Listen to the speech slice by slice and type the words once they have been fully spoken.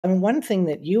I mean, one thing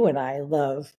that you and I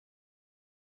love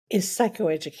is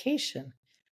psychoeducation,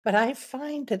 but I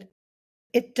find that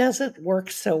it doesn't work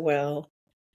so well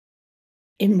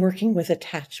in working with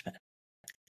attachment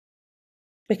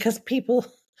because people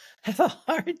have a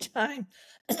hard time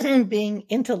being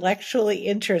intellectually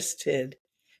interested.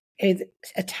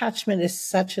 Attachment is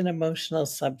such an emotional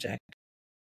subject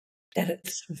that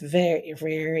it's very,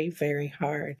 very, very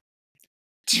hard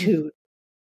to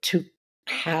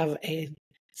have a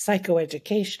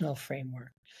psychoeducational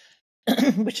framework,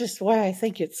 which is why I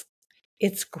think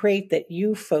it's great that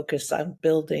you focus on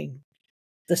building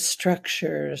the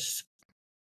structures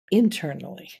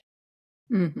internally.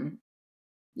 Mm-hmm.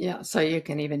 Yeah, so you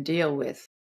can even deal with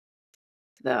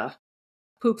the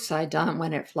poops I done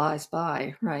when it flies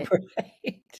by, right?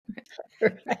 Right.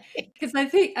 Right. Because I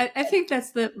think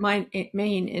that's my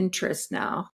main interest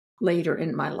now, later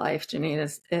in my life, Janina,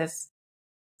 is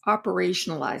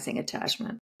operationalizing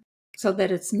attachment so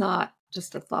that it's not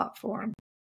just a thought form,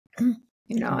 and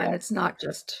it's not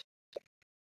just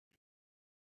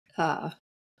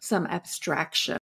some abstraction